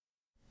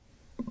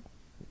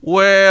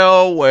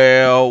Well,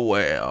 well,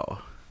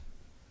 well.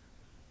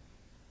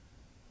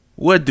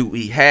 What do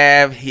we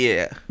have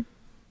here?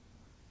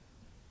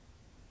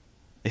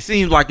 It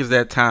seems like it's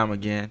that time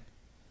again.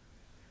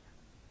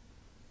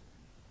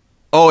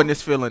 Oh, and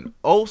it's feeling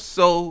oh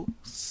so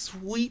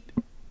sweet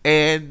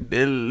and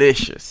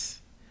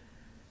delicious.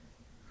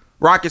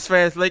 Rockets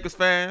fans, Lakers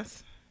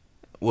fans,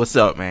 what's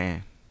up,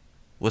 man?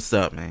 What's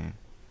up, man?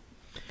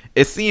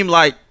 It seemed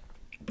like,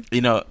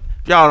 if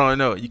y'all don't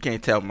know, you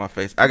can't tell by my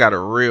face. I got a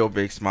real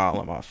big smile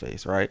on my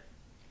face, right?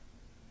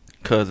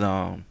 Cause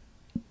I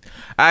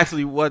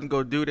actually wasn't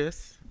gonna do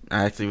this.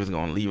 I actually was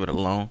gonna leave it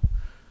alone.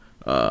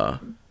 Uh,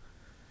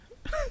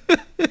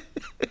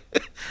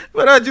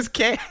 but I just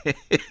can't.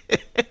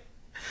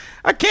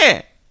 I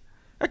can't.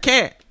 I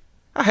can't.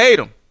 I hate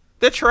them.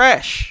 They're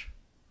trash.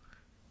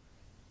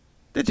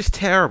 They're just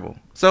terrible.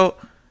 So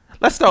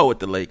let's start with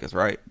the Lakers,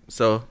 right?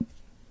 So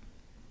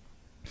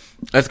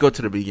let's go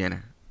to the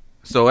beginning.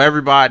 So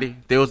everybody,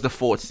 there was the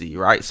fourth seed,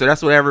 right? So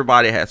that's what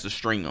everybody has to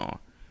string on.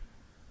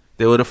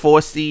 They were the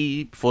fourth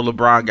seed before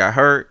LeBron got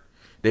hurt.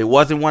 They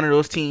wasn't one of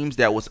those teams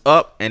that was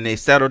up and they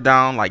settled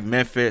down like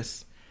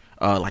Memphis,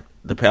 like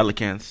the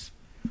Pelicans,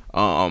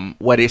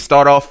 where they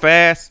start off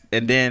fast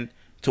and then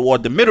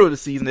toward the middle of the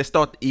season they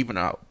start to even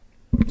out.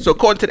 So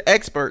according to the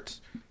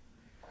experts,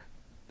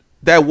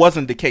 that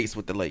wasn't the case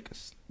with the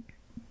Lakers.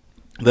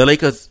 The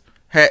Lakers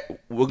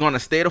were going to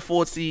stay the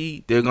fourth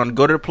seed. They're going to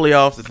go to the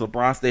playoffs if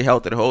LeBron stay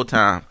healthy the whole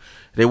time.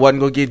 They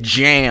wasn't going to get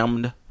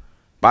jammed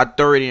by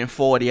 30 and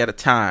 40 at a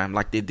time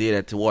like they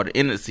did toward the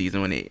end of the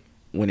season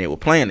when they were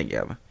playing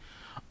together.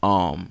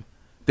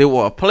 They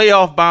were a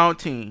playoff bound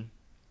team,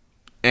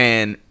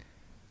 and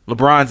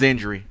LeBron's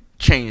injury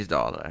changed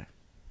all of that.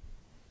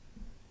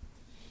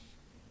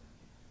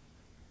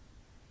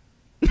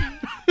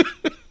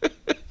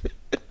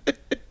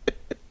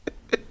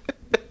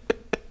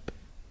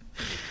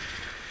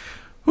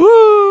 Woo!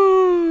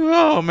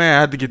 Oh man,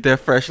 I had to get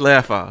that fresh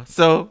laugh out.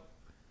 So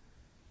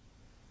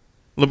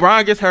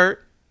LeBron gets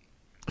hurt,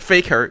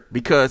 fake hurt,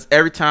 because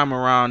every time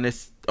around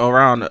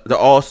the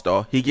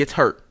All-Star, he gets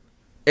hurt.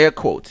 Air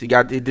quotes. He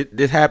got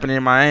this happened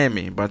in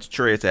Miami. A bunch of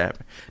trades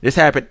happened. This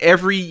happened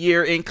every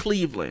year in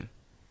Cleveland.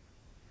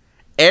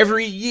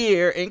 Every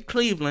year in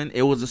Cleveland,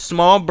 it was a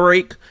small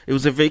break. It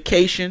was a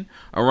vacation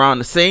around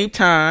the same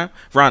time,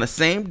 around the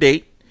same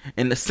date,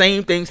 and the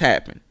same things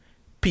happen.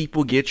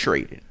 People get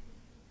traded.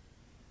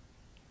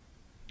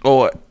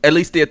 Or at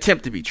least they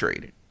attempt to be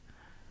traded.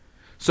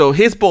 So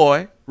his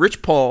boy,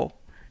 Rich Paul,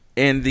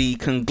 and the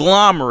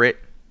conglomerate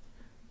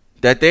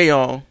that they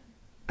own,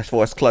 as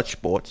far as Clutch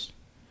Sports,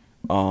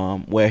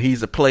 where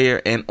he's a player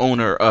and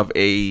owner of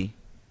a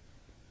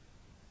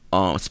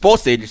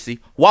sports agency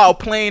while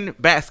playing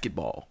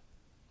basketball.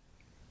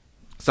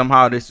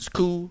 Somehow this is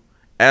cool.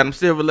 Adam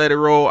Silver let it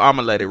roll. I'm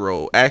going to let it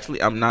roll.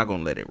 Actually, I'm not going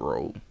to let it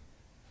roll.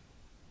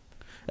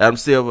 Adam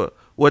Silver,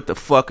 what the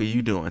fuck are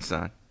you doing,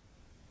 son?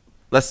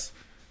 Let's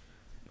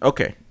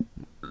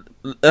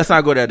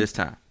not go there this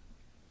time.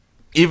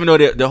 Even though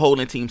they're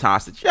holding teams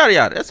hostage. Yada,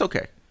 yada. That's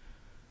okay.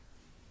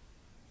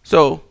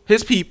 So,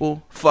 his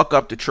people fuck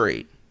up the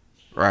trade.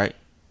 Right?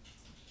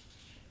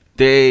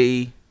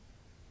 They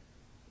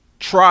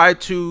try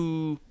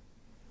to,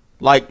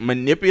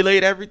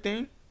 manipulate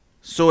everything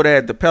so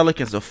that the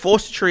Pelicans are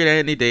forced to trade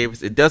Anthony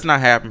Davis. It does not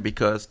happen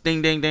because,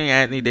 ding, ding, ding,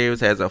 Anthony Davis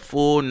has a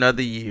full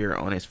another year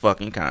on his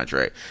fucking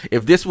contract.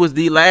 If this was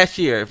the last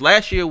year, if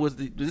last year was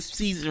this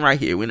season right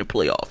here, we're in the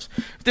playoffs.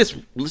 If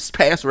this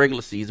past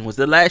regular season was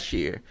the last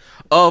year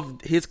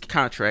of his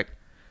contract,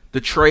 the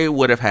trade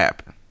would have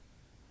happened.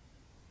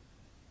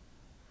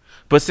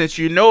 But since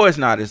you know it's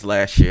not his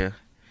last year,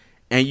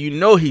 and you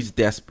know he's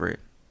desperate,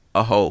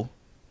 a hoe,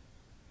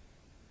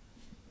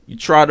 you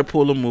try to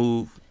pull a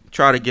move,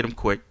 try to get him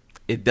quick.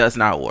 It does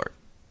not work.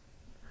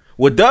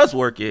 What does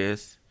work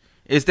is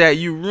that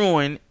you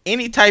ruin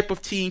any type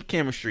of team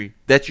chemistry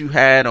that you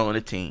had on the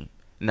team.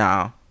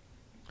 Now,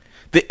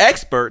 the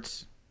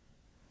experts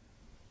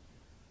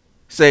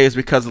say it's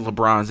because of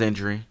LeBron's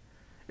injury.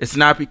 It's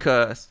not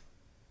because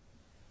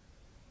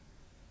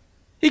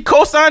he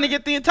co-signed to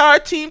get the entire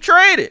team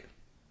traded.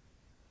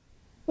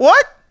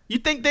 What? You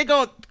think they're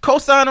going to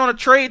co-sign on a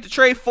trade to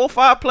trade 4 or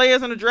 5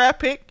 players in a draft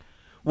pick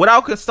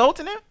without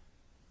consulting him?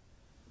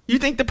 You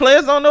think the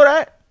players don't know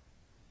that?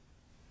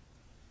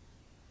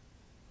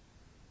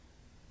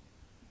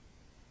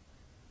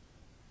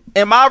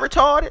 Am I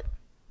retarded?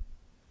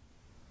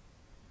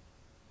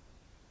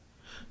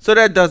 So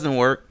that doesn't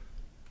work.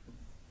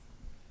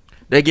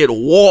 They get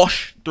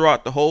washed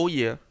throughout the whole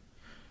year.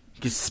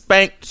 Get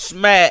spanked,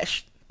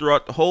 smashed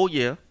throughout the whole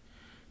year.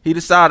 He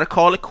decided to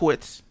call it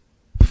quits.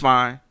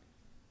 Fine.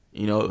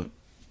 We've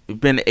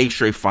been to 8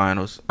 straight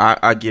finals.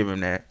 I give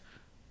him that.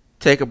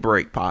 Take a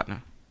break,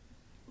 partner.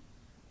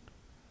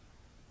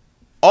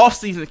 Off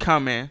season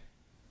come in.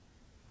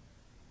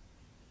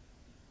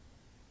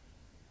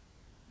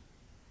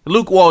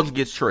 Luke Walton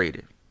gets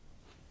traded.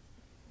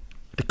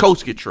 The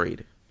coach gets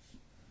traded.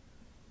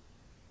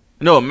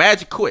 No,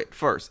 Magic quit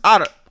first.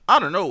 Out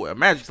of nowhere.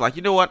 Magic's like,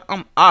 you know what?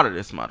 I'm out of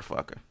this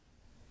motherfucker.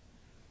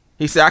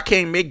 He said, I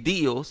can't make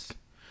deals.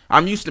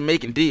 I'm used to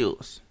making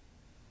deals.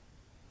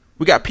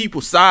 We got people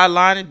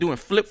sidelining, doing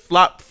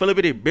flip-flop,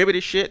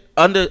 flippity-bibbity shit,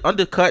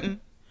 undercutting,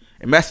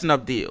 and messing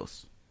up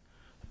deals.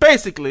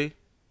 Basically,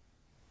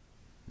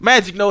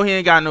 Magic know he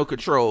ain't got no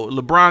control.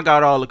 LeBron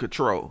got all the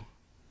control.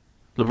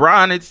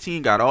 LeBron and his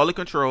team got all the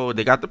control.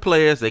 They got the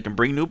players. They can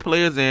bring new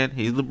players in.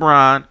 He's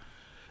LeBron.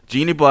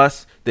 Jeannie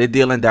Buss, they're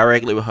dealing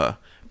directly with her.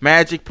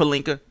 Magic,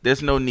 Pelinka,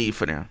 there's no need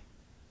for them.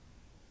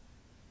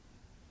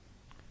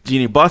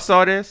 Jeannie Buss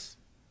saw this.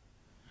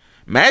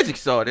 Magic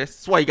saw this.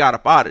 That's why he got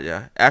up out of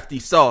there. After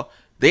he saw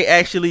they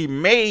actually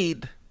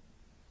made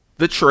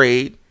the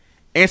trade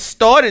and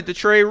started the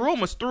trade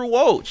rumors through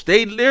Woj.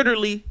 They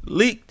literally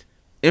leaked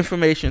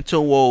information to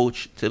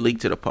Woj to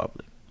leak to the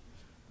public.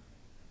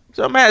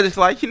 So Magic's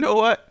like, you know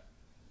what?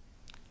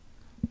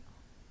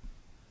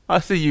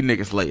 I'll see you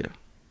niggas later.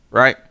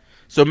 Right?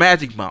 So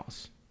Magic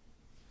bounce.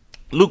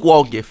 Luke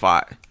Walton get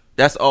fired.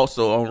 That's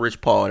also on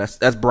Rich Paul.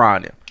 That's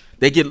Brian them.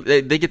 They get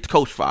the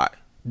coach fired.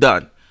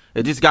 Done.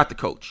 They just got the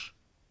coach.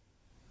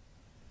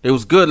 It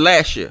was good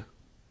last year.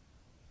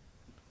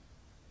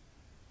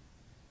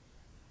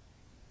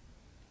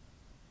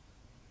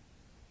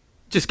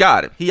 Just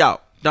got him. He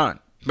out. Done.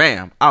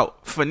 Bam.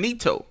 Out.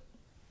 Finito.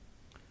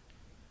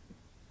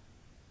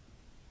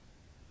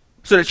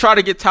 So they try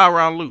to get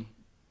Tyronn Lue.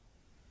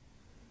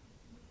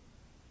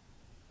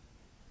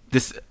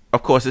 This,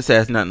 of course, this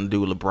has nothing to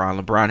do with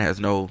LeBron. LeBron has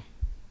no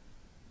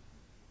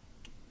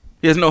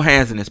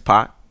hands in this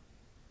pot.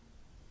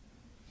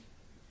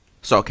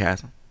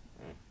 Sarcasm.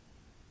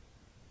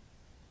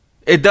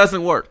 It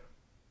doesn't work.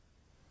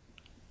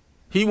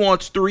 He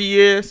wants 3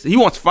 years. He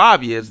wants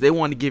 5 years. They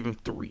want to give him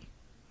 3.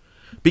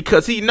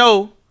 Because he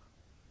know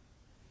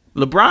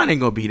LeBron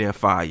ain't going to be there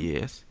 5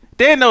 years.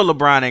 They know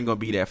LeBron ain't going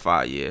to be there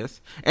 5 years.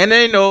 And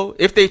they know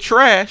if they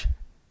trash,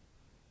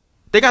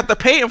 they got to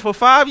pay him for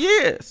 5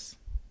 years.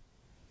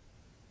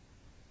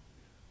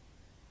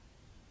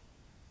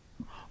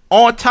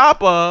 On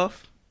top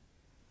of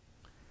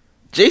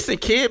Jason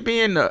Kidd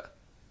being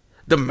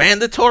the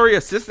mandatory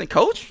assistant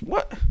coach?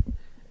 What?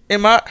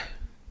 Am I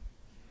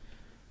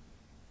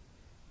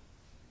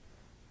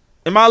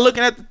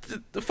looking at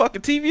the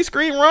fucking TV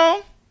screen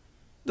wrong?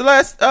 The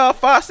last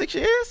 5-6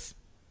 years?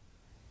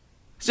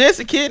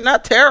 Jason Kidd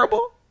not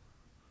terrible?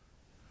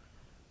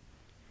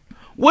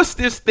 What's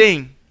this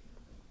thing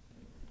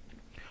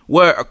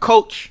where a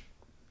coach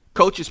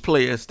coaches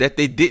players that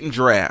they didn't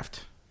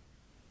draft?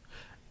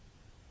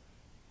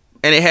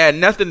 And it had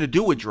nothing to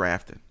do with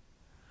drafting.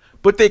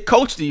 But they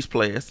coached these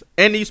players.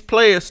 And these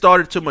players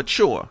started to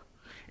mature.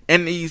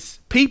 And these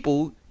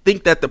people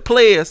think that the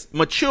players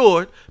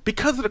matured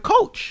because of the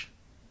coach.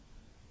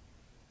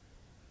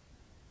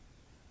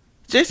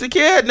 Jason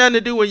Kidd had nothing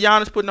to do with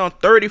Giannis putting on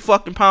 30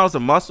 fucking pounds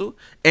of muscle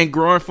and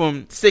growing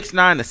from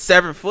 6'9" to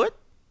 7 foot.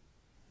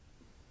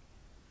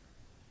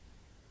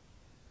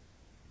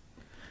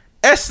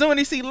 As soon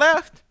as he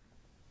left,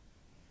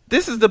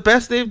 this is the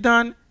best they've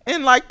done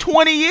in like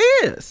 20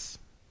 years.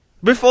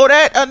 Before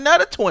that,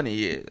 another 20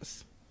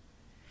 years.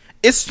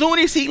 As soon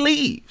as he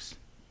leaves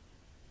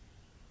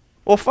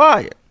or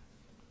fired.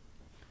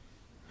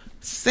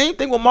 Same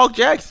thing with Mark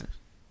Jackson.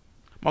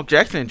 Mark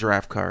Jackson didn't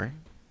draft Curry.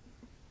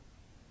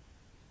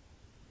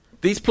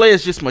 These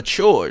players just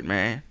matured,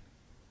 man.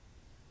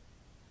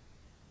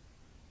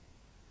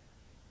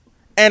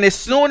 And as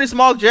soon as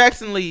Mark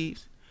Jackson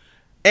leaves,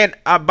 and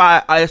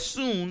I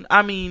assume,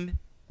 I mean,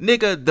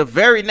 nigga, the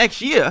very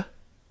next year,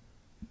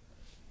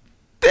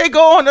 they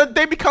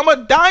become a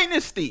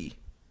dynasty.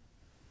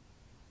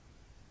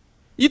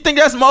 You think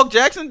that's Mark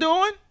Jackson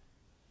doing?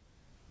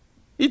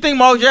 You think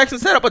Mark Jackson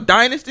set up a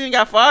dynasty and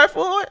got fired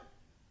for it?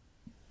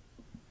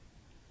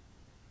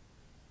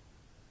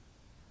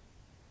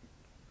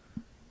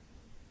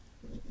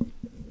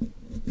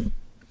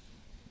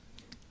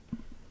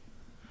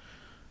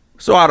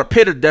 So out of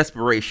pit of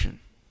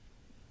desperation,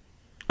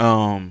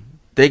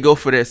 they go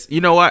for this. You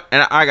know what?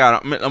 And I'm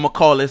gonna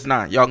call this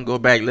now. Y'all can go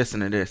back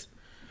listen to this.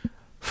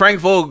 Frank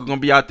Vogel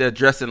gonna be out there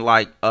dressing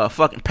like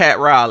fucking Pat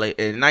Riley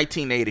in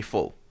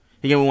 1984.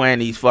 He gonna be wearing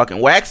these fucking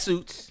wax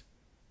suits,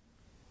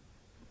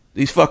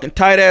 these fucking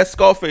tight ass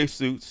Scarface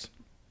suits,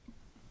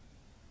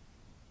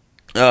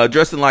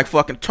 dressing like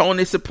fucking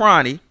Tony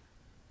Soprani.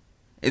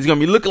 He's gonna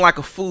be looking like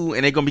a fool,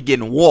 and they're gonna be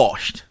getting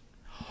washed.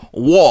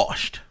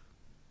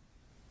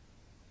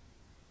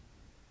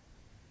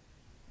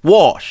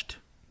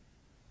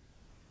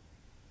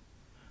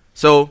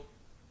 So,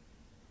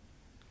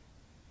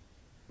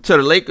 to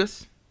the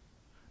Lakers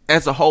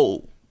as a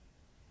whole,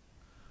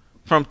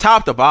 from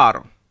top to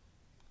bottom,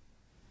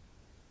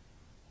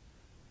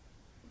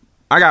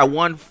 I got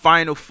one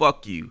final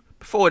fuck you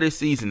before this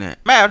season ends.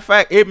 Matter of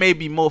fact, it may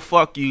be more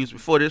fuck yous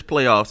before this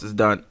playoffs is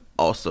done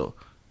also.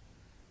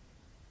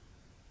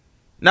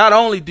 Not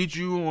only did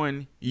you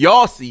ruin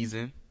your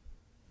season,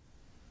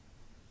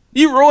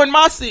 you ruined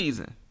my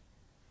season.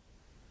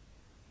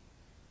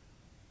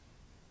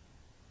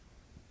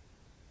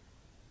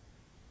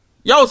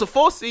 Y'all was a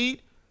 4 seed.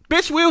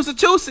 Bitch, we was a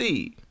 2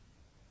 seed.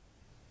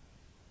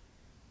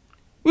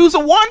 We was a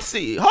 1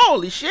 seed.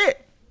 Holy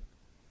shit.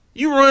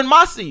 You ruined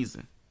my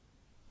season.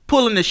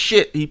 Pulling the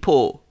shit he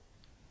pulled.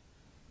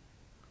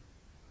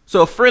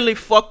 So a friendly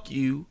fuck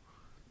you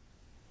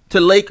to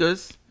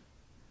Lakers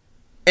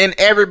and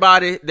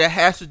everybody that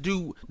has to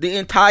do the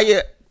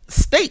entire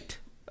state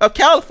of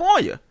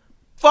California.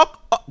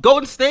 Fuck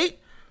Golden State.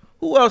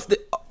 Who else?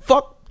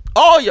 Fuck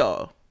all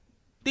y'all.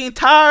 The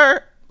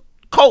entire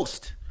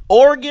coast.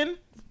 Oregon,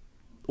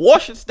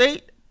 Washington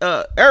State,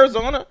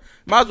 Arizona.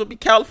 Might as well be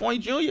California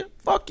Junior.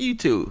 Fuck you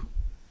too.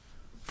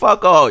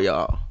 Fuck all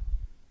y'all.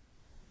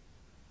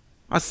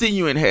 I'll see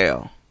you in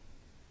hell.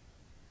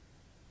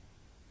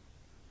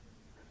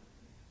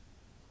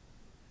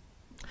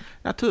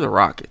 Now to the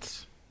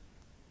Rockets.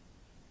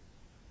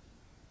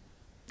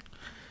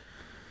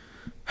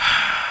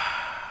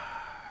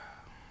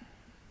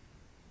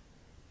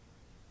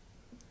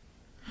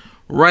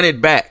 Run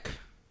it back.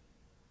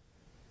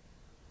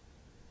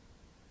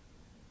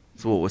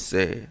 That's what was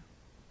said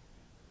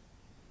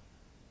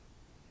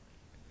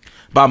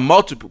by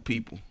multiple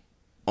people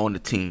on the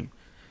team.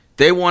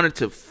 They wanted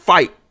to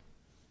fight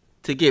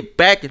to get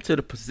back into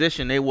the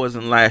position they was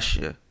in last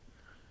year,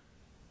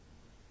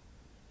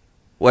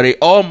 where they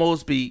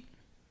almost beat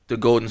the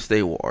Golden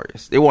State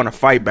Warriors. They want to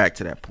fight back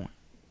to that point.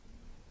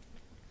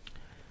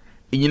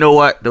 And you know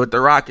what? With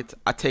the Rockets,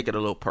 I take it a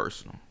little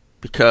personal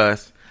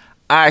because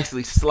I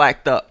actually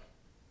slacked up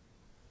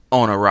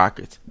on the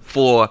Rockets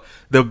for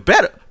the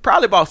better,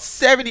 probably about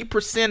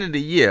 70% of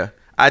the year.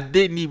 I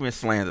didn't even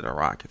slander the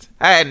Rockets.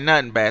 I had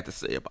nothing bad to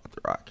say about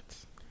the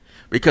Rockets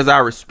because I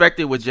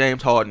respected what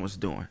James Harden was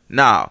doing.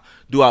 Now,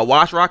 do I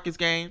watch Rockets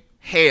games?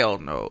 Hell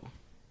no.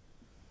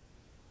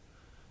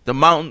 The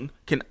mountain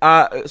can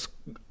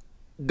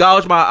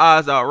gouge my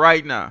eyes out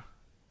right now.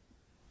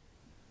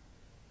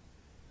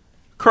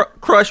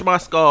 Crush my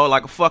skull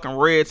like a fucking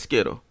red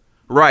Skittle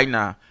right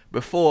now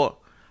before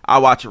I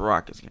watch a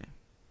Rockets game.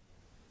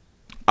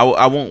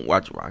 I won't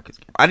watch a Rockets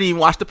game. I didn't even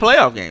watch the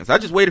playoff games. I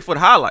just waited for the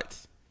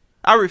highlights.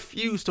 I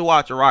refuse to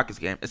watch a Rockets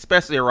game,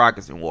 especially a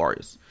Rockets and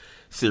Warriors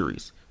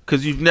series,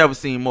 because you've never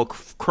seen more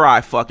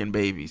cry fucking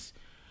babies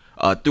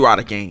throughout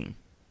a game.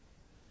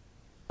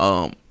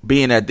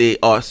 Being that they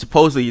are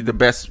supposedly the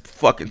best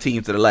fucking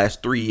teams of the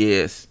last 3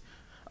 years,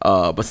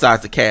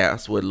 besides the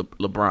Cavs with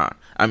LeBron.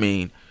 I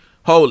mean,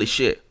 holy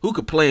shit. Who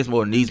complains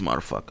more than these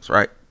motherfuckers,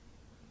 right?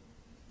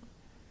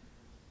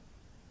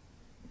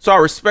 So I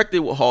respected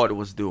what Harden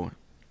was doing.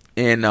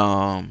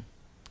 And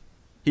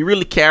he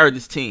really carried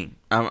this team.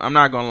 I'm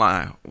not going to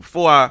lie.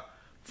 Before I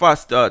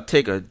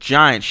take a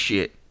giant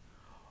shit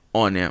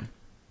on them,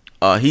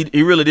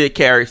 he really did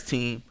carry his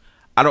team.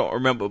 I don't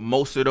remember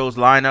most of those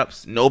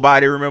lineups.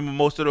 Nobody remember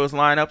most of those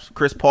lineups.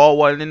 Chris Paul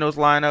wasn't in those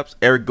lineups.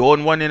 Eric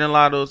Gordon wasn't in a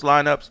lot of those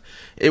lineups.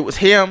 It was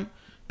him,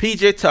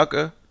 PJ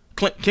Tucker.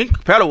 Clint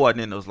Capella wasn't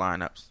in those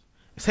lineups.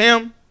 It's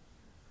him,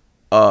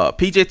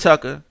 PJ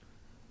Tucker,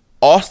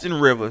 Austin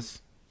Rivers,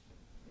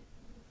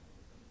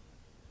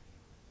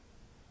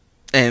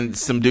 and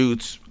some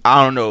dudes,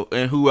 I don't know,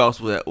 and who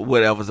else was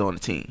whatever's on the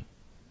team.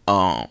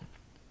 And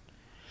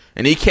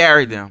he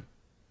carried them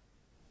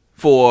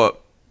for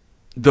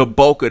the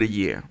bulk of the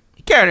year.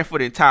 He carried them for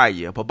the entire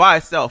year, but by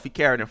itself, he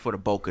carried them for the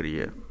bulk of the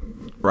year.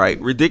 Right?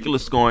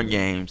 Ridiculous scoring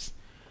games.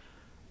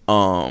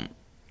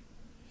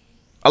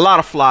 A lot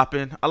of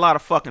flopping, a lot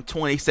of fucking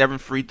 27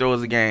 free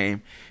throws a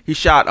game. He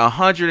shot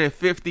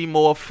 150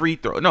 more free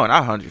throws. No,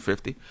 not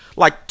 150.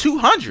 Like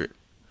 200.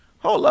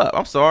 Hold up.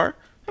 I'm sorry.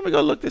 Let me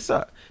go look this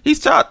up.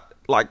 He's shot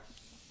like,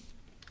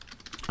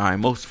 all right,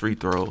 most free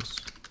throws.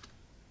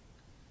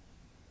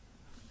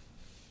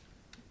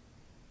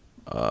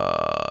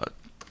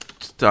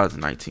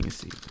 2019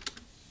 season.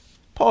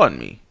 Pardon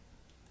me.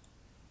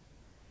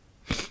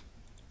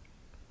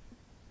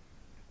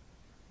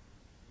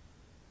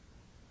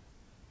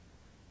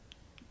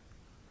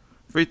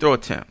 Free throw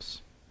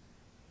attempts.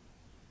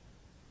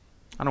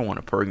 I don't want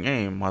a per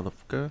game,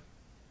 motherfucker.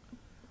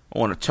 I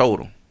want a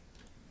total.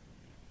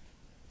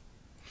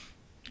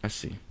 Let's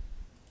see.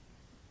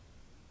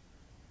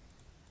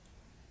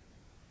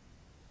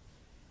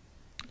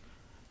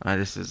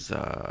 This is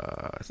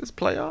this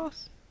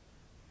playoffs?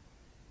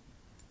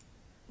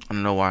 I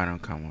don't know why it don't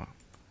come up.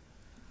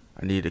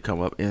 I need to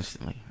come up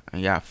instantly. I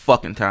ain't got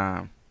fucking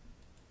time.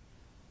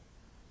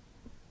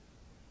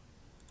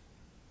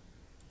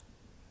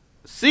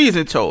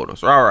 Season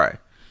totals. All right.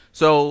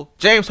 So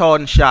James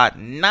Harden shot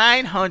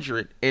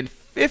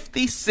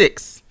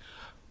 956.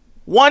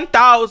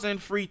 1,000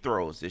 free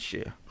throws this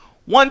year.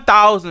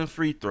 1,000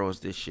 free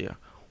throws this year.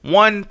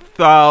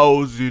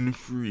 1,000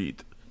 free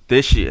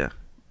this year.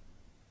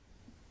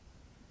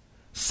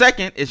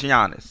 Second is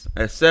Giannis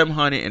at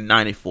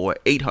 794,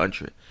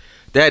 800.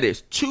 That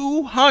is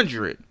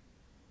 200.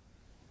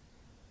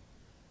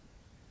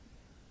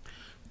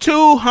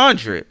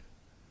 200.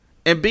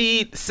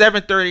 Embiid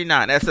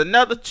 739. That's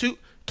another two.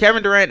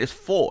 Kevin Durant is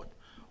fourth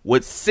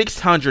with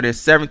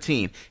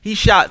 617. He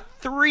shot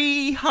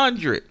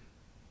 300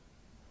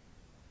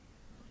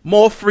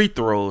 more free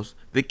throws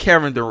than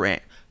Kevin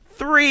Durant.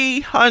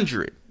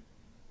 300.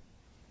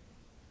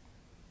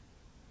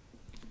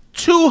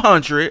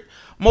 200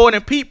 more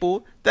than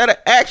people that are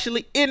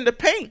actually in the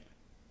paint.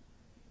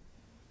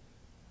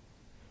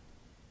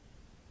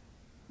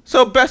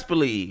 So best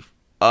believe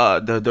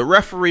the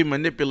referee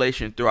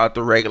manipulation throughout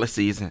the regular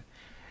season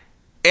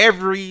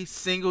every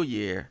single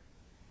year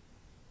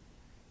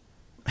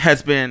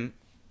has been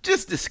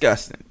just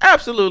disgusting.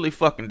 Absolutely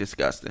fucking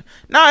disgusting.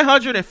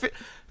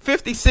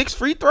 956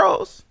 free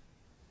throws.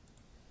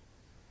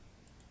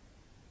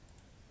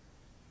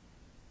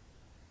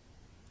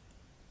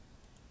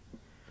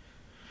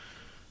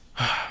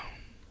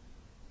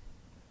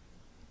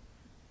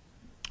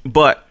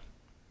 But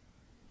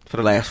for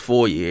the last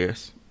 4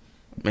 years,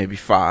 maybe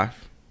 4,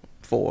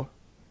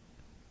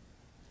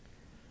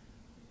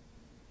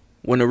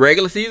 when the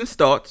regular season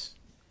starts,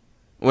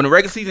 when the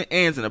regular season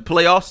ends and the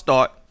playoffs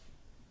start,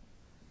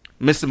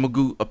 Mr.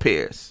 Magoo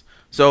appears.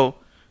 So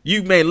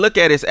you may look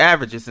at his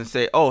averages and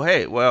say, oh,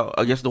 hey, well,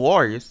 against the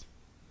Warriors,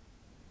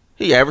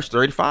 he averaged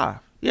 35.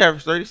 He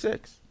averaged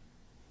 36.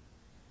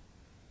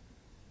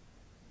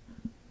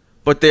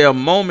 But there are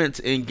moments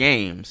in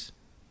games.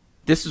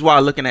 This is why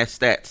looking at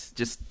stats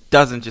just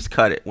doesn't just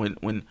cut it when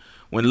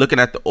looking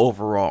at the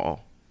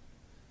overall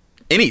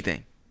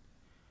anything.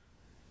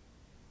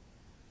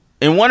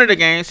 In one of the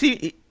games, he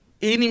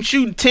didn't even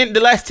shoot the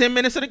last 10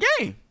 minutes of the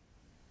game.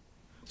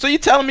 So you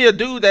telling me a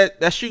dude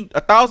that shoot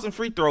 1,000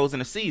 free throws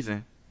in a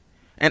season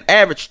and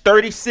average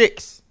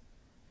 36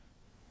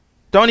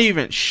 don't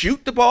even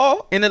shoot the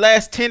ball in the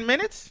last 10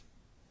 minutes?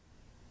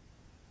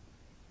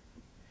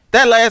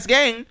 That last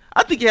game,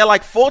 I think he had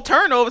like 4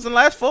 turnovers in the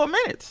last 4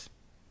 minutes.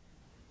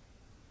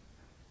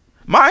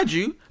 Mind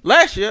you,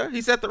 last year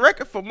he set the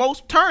record for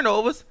most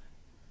turnovers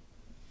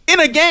in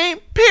a game,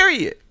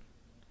 period.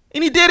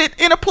 And he did it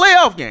in a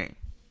playoff game.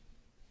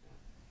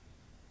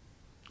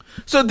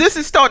 So this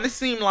is starting to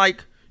seem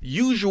like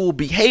usual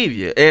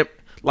behavior.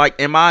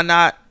 Am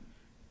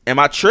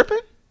I tripping?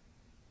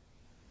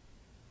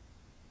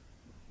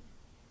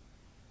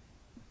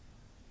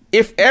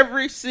 If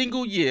every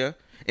single year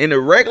in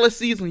the regular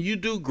season you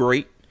do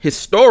great,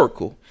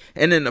 historical,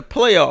 and in the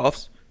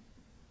playoffs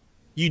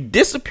you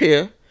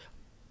disappear,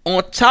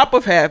 on top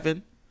of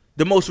having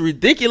the most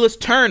ridiculous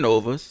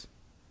turnovers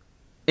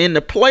in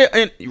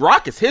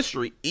Rockets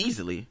history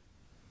easily.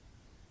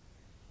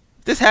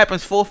 This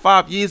happens 4 or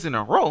 5 years in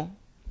a row.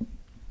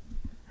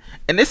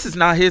 And this is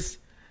not his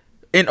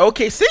in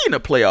OKC in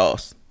the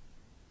playoffs.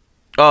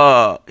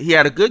 He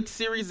had a good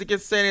series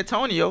against San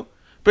Antonio,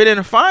 but in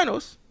the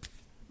finals,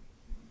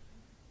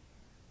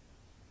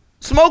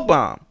 smoke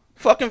bomb.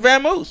 Fucking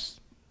Vamoose.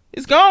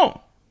 He's gone.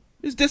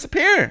 He's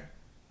disappearing.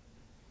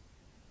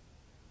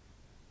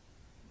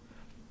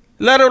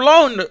 Let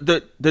alone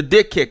the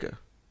dick kicker,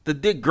 the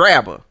dick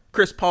grabber,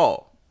 Chris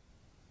Paul,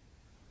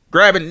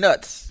 grabbing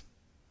nuts.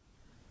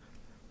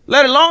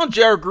 Let alone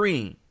Gerald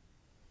Green,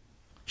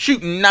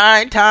 shooting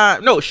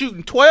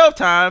 12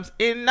 times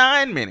in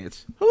 9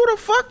 minutes. Who the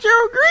fuck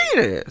Gerald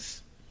Green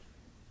is?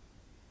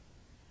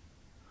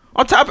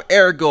 On top of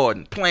Eric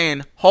Gordon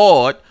playing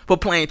hard but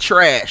playing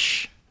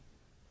trash.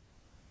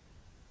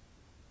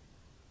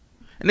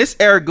 And this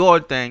Eric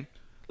Gordon thing,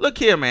 look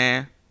here,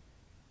 man.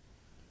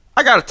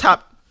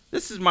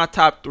 This is my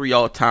top 3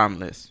 all-time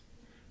list.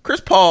 Chris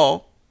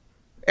Paul,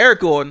 Eric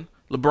Gordon,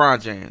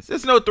 LeBron James.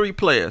 There's no 3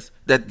 players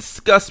that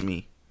disgust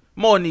me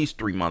more than these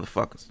 3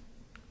 motherfuckers.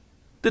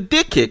 The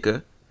dick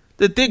kicker,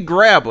 the dick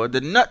grabber,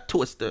 the nut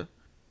twister,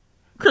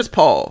 Chris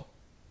Paul,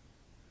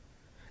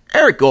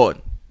 Eric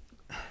Gordon.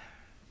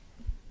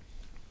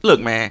 Look,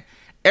 man,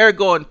 Eric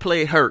Gordon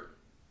played hurt.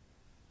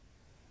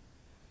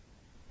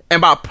 And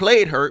by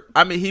played hurt,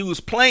 I mean he was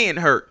playing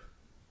hurt.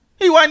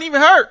 He wasn't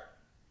even hurt.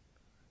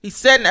 He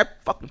sat in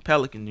that fucking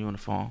Pelican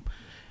uniform.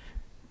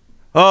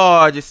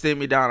 Oh, it just sent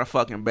me down a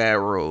fucking bad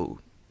road.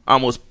 I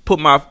almost put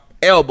my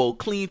elbow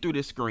clean through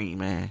the screen,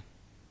 man.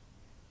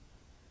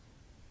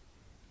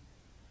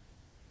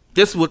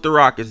 This is what the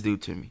Rockets do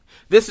to me.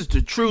 This is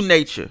the true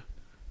nature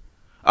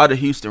of the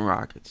Houston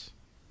Rockets.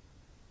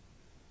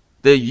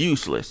 They're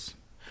useless.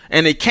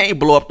 And they can't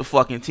blow up the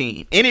fucking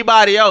team.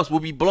 Anybody else will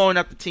be blowing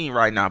up the team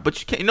right now.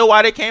 But you know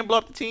why they can't blow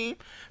up the team?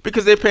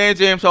 Because they're paying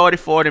James Harden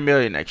 $40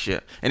 million next year.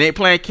 And they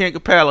playing Ken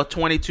Capella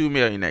 $22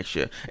 million next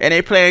year. And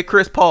they playing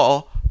Chris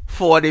Paul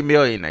 $40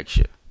 million next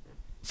year.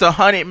 It's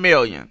 $100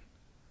 million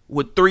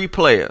with 3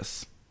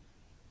 players.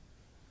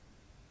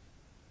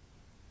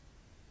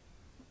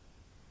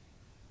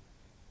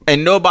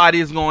 And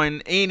nobody is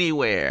going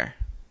anywhere.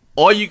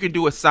 All you can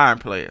do is sign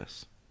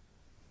players.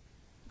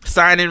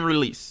 Sign and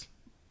release.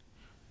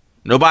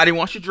 Nobody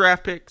wants your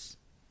draft picks.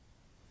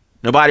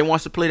 Nobody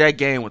wants to play that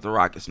game with the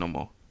Rockets no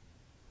more.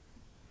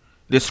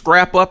 This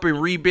scrap up and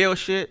rebuild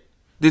shit.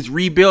 This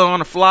rebuild on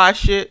the fly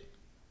shit.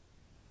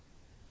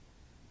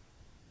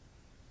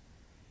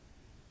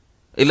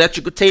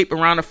 Electrical tape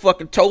around the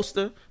fucking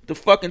toaster. The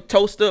fucking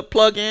toaster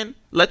plug-in.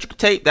 Electrical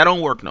tape, that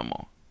don't work no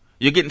more.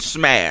 You're getting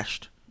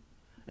smashed.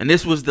 And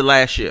this was the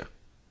last year.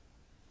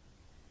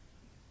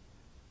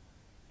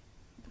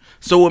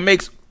 So what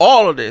makes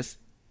all of this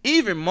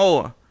even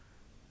more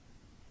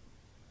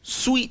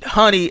sweet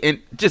honey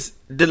and just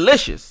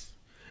delicious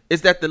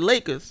is that the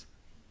Lakers,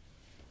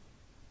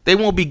 they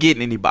won't be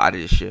getting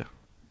anybody this year.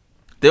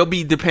 They'll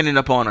be dependent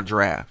upon a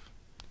draft.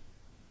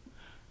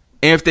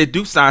 And if they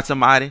do sign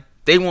somebody,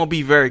 they won't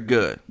be very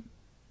good.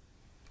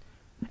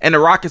 And the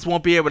Rockets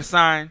won't be able to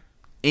sign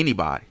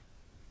anybody.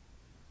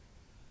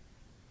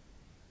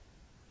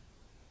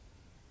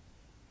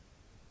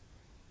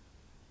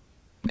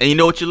 And you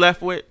know what you're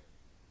left with?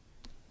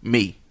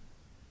 Me.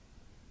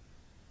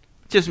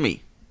 Just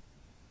me.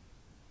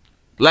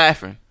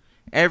 Laughing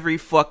every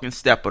fucking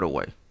step of the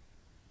way.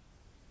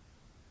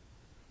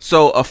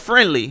 So a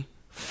friendly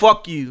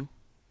fuck you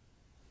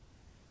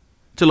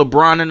to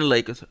LeBron and the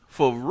Lakers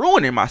for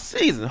ruining my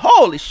season.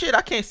 Holy shit,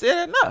 I can't say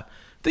that enough.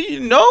 Do you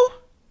know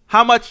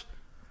how much,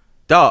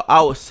 dog,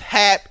 I was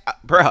happy,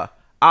 bruh.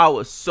 I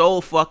was so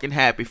fucking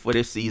happy for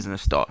this season to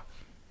start.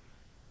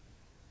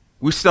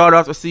 We started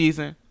off the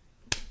season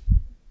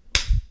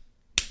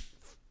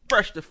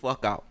fresh the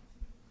fuck out.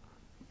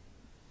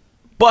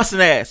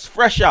 Busting ass,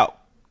 fresh out.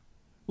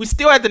 We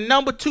still had the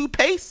number 2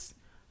 pace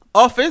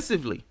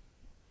offensively.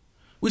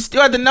 We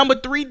still had the number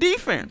 3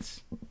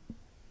 defense.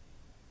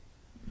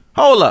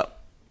 Hold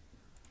up.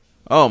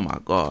 Oh my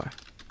God.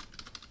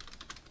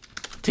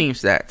 Team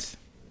stats.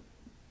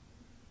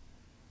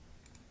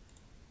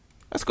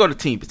 Let's go to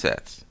team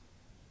stats.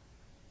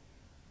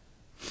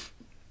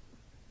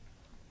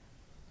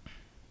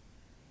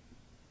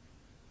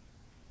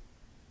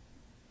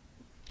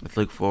 Let's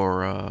look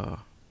for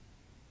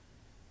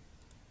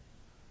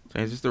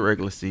change this to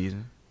regular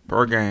season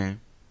per game.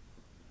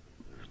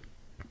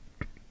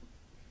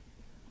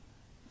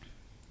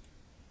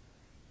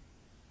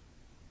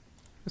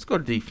 Let's go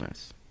to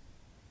defense.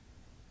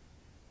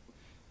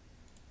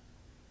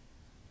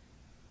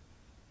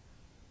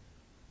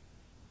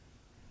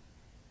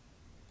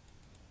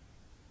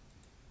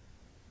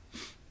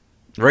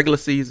 Regular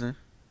season.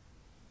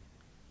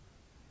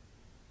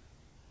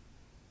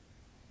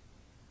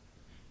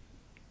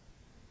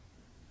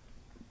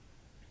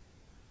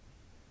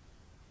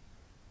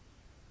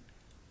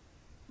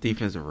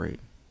 Defensive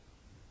rate.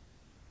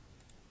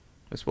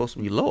 It's supposed to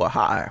be low or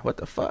higher. What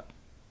the fuck?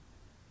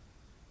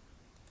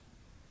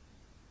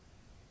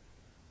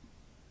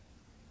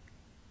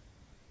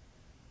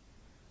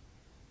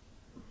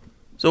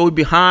 So we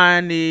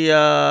behind the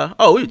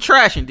we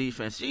trashing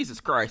defense. Jesus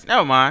Christ.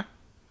 Never mind.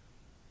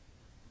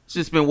 It's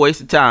just been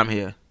wasting time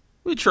here.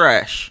 We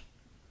trash.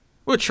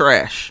 We're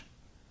trash.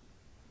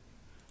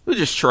 We're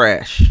just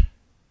trash.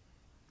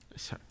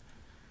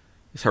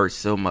 This hurts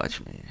so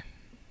much, man.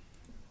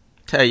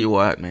 Tell you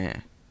what,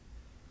 man.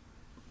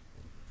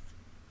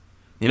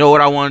 You know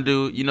what I want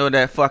to do? You know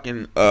that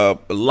fucking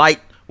light,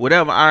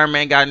 whatever Iron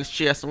Man got in his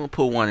chest, I'm going to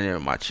put one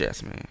in my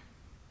chest, man.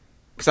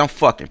 Because I'm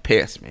fucking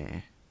pissed,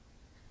 man.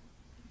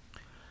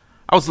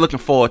 I was looking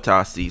forward to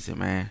our season,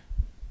 man.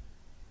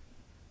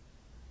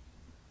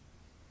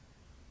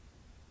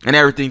 And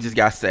everything just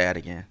got sad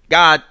again.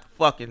 God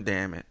fucking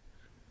damn it.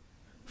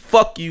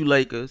 Fuck you,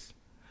 Lakers.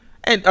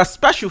 And a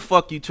special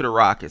fuck you to the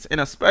Rockets. And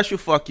a special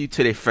fuck you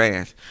to their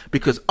fans.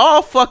 Because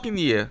all fucking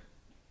year,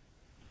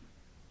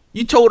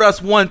 you told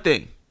us one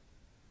thing.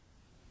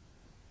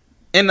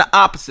 And the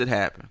opposite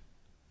happened.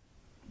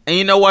 And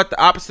you know what?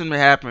 The opposite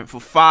happened for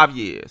 5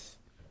 years.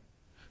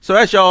 So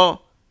as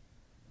y'all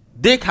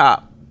dick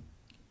hop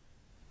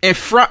and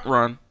front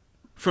run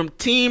from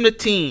team to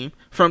team,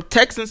 from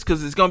Texans,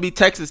 because it's going to be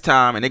Texas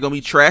time and they're going to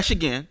be trash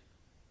again.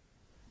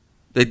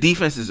 The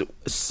defense is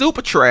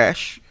super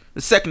trash. The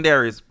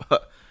secondary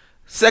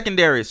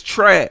is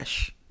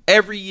trash.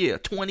 Every year,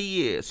 20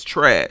 years,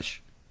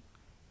 trash.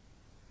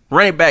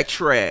 Running back,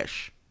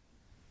 trash.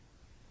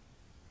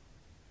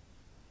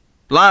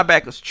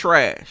 Linebackers,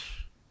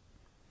 trash.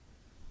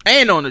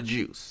 Ain't on the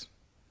juice.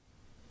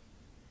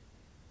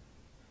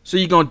 So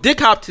you're going to dick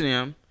hop to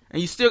them,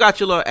 and you still got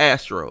your little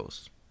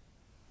Astros.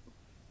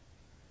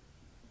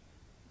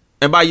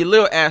 And by your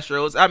little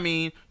Astros, I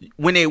mean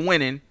when they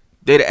winning,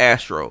 they're the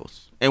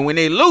Astros. And when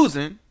they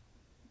losing,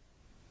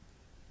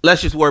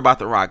 let's just worry about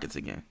the Rockets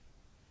again.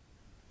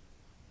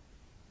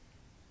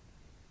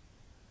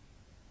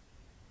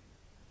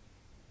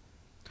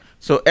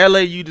 So LA,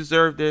 you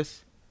deserve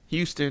this.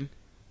 Houston,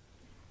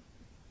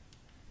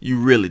 you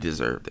really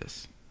deserve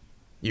this.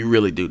 You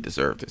really do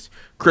deserve this.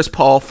 Chris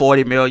Paul,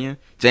 $40 million.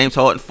 James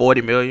Harden,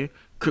 $40 million.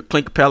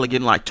 Clint Capella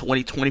getting like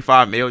 $20,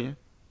 $25 million.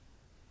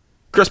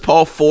 Chris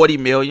Paul, $40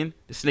 million.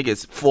 This nigga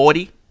is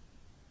 40.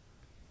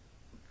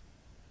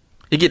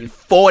 You're getting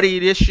 40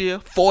 this year,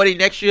 40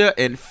 next year,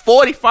 and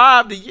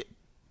 45 the year.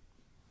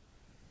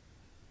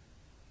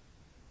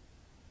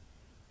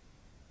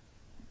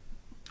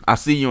 I'll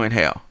see you in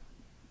hell.